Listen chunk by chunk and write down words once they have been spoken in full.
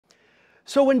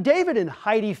So when David and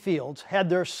Heidi Fields had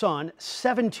their son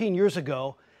 17 years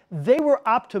ago, they were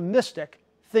optimistic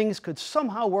things could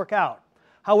somehow work out.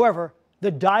 However,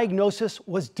 the diagnosis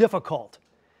was difficult.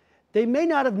 They may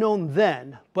not have known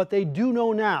then, but they do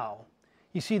know now.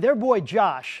 You see, their boy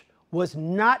Josh was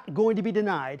not going to be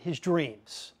denied his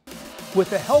dreams. With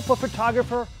the help of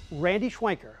photographer Randy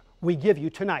Schwenker, we give you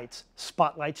tonight's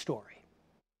Spotlight Story.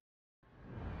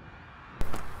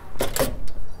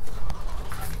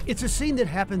 It's a scene that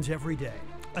happens every day.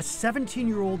 A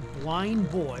 17-year-old blind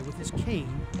boy with his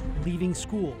cane leaving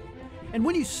school. And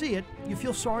when you see it, you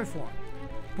feel sorry for him.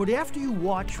 But after you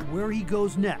watch where he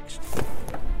goes next,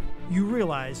 you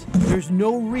realize there's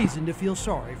no reason to feel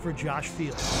sorry for Josh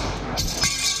Fields.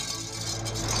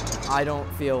 I don't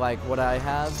feel like what I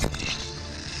have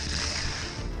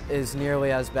is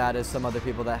nearly as bad as some other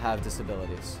people that have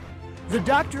disabilities. The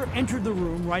doctor entered the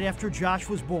room right after Josh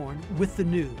was born with the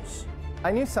news.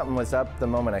 I knew something was up the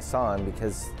moment I saw him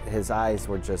because his eyes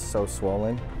were just so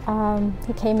swollen.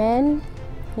 He came in,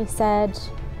 he said,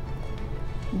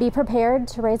 "Be prepared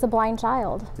to raise a blind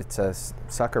child." It's a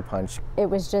sucker punch. It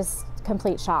was just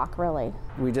complete shock, really.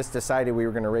 We just decided we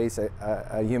were going to raise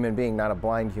a human being, not a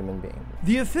blind human being.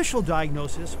 The official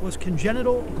diagnosis was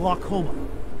congenital glaucoma.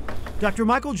 Dr.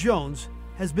 Michael Jones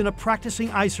has been a practicing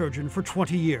eye surgeon for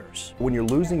 20 years. When you're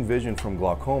losing vision from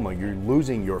glaucoma, you're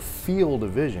losing your field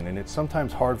of vision, and it's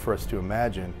sometimes hard for us to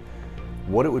imagine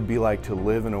what it would be like to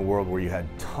live in a world where you had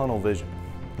tunnel vision.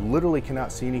 You literally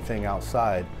cannot see anything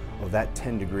outside of that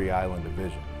 10-degree island of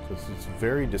vision. So it's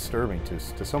very disturbing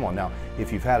to someone. Now,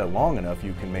 if you've had it long enough,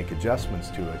 you can make adjustments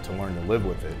to it to learn to live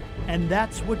with it. And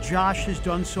that's what Josh has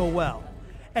done so well.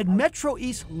 At Metro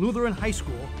East Lutheran High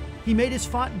School, he made his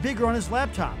font bigger on his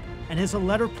laptop and has a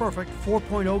letter-perfect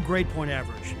 4.0 grade point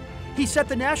average. He set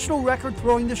the national record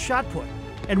throwing the shot put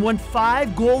and won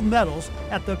 5 gold medals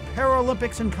at the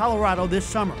Paralympics in Colorado this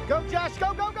summer. Go, Josh,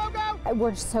 go, go, go, go!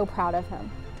 We're so proud of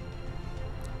him.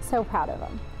 So proud of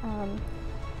him.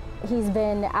 He's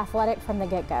been athletic from the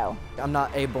get-go. I'm not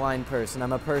a blind person,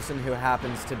 I'm a person who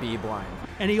happens to be blind.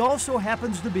 And he also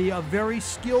happens to be a very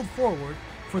skilled forward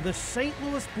for the St.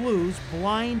 Louis Blues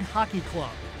Blind Hockey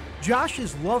Club.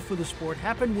 Josh's love for the sport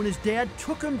happened when his dad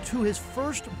took him to his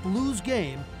first Blues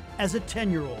game as a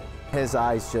 10-year-old. His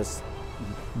eyes just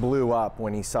blew up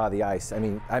when he saw the ice. I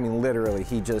mean literally,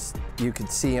 you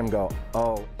could see him go,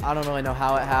 oh. I don't really know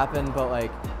how it happened, but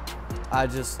like,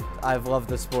 I've loved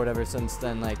the sport ever since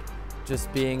then. Like,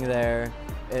 just being there,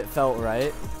 it felt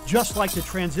right. Just like the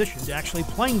transition to actually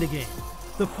playing the game,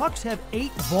 the pucks have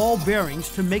 8 ball bearings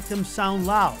to make them sound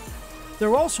loud.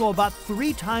 They're also about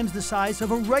 3 times the size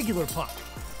of a regular puck.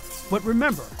 But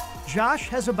remember, Josh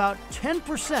has about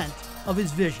 10% of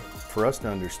his vision. For us to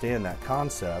understand that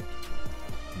concept,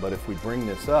 but if we bring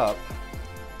this up,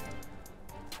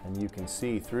 and you can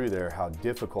see through there how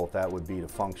difficult that would be to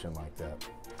function like that.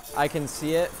 I can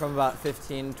see it from about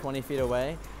 15, 20 feet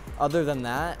away. Other than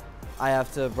that, I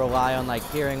have to rely on like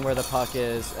hearing where the puck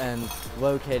is and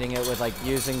locating it with like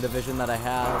using the vision that I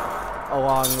have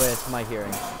along with my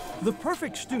hearing. The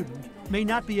perfect student may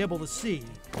not be able to see,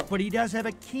 but he does have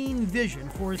a keen vision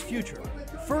for his future.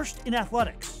 First in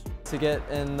athletics. To get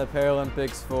in the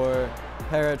Paralympics for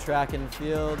para track and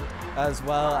field, as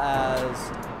well as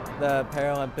the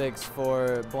Paralympics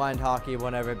for blind hockey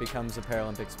whenever it becomes a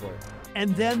Paralympic sport.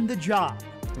 And then the job.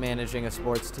 Managing a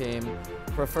sports team,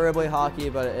 preferably hockey,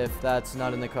 but if that's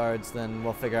not in the cards, then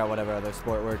we'll figure out whatever other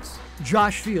sport works.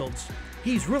 Josh Fields,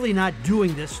 he's really not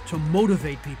doing this to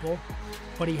motivate people,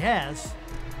 but he has.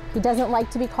 He doesn't like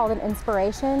to be called an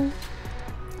inspiration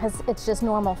because it's just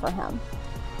normal for him,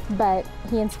 but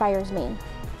he inspires me.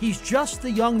 He's just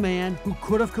the young man who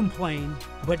could have complained,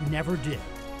 but never did.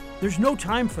 There's no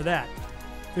time for that.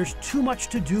 There's too much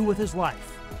to do with his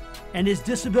life, and his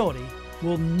disability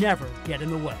will never get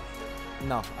in the way.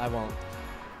 No, I won't.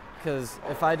 Because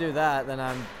if I do that, then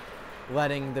I'm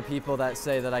letting the people that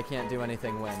say that I can't do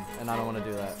anything win, and I don't want to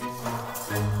do that.